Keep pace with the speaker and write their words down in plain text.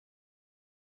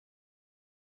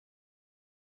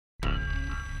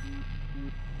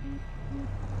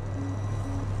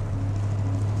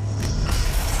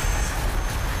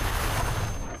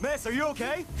Kris, are you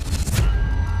okay?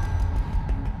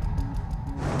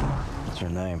 What's your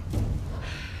name?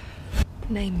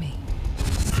 Name me.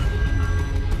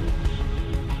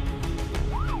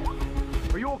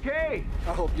 Are you okay?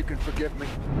 I hope you can forgive me.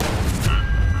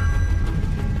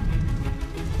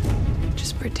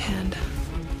 Just pretend.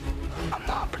 I'm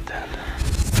not pretending.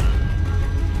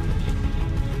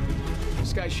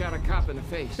 This guy shot a cop in the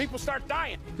face. People start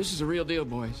dying. This is a real deal,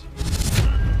 boys.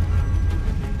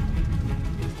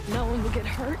 No one will get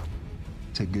hurt.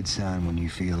 It's a good sign when you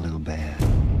feel a little bad.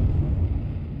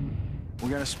 We're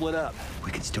gonna split up.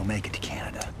 We can still make it to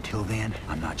Canada. Till then,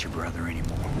 I'm not your brother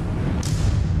anymore.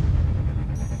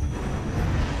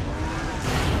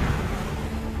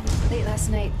 Late last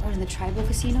night, one of the tribal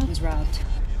casino was robbed.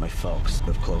 My folks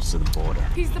live close to the border.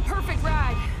 He's the perfect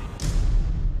ride.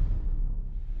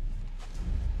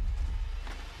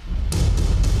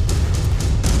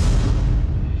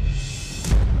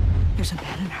 There's a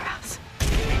man in our house.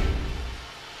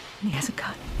 And he has a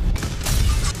gun.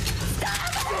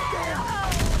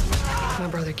 My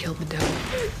brother killed the devil.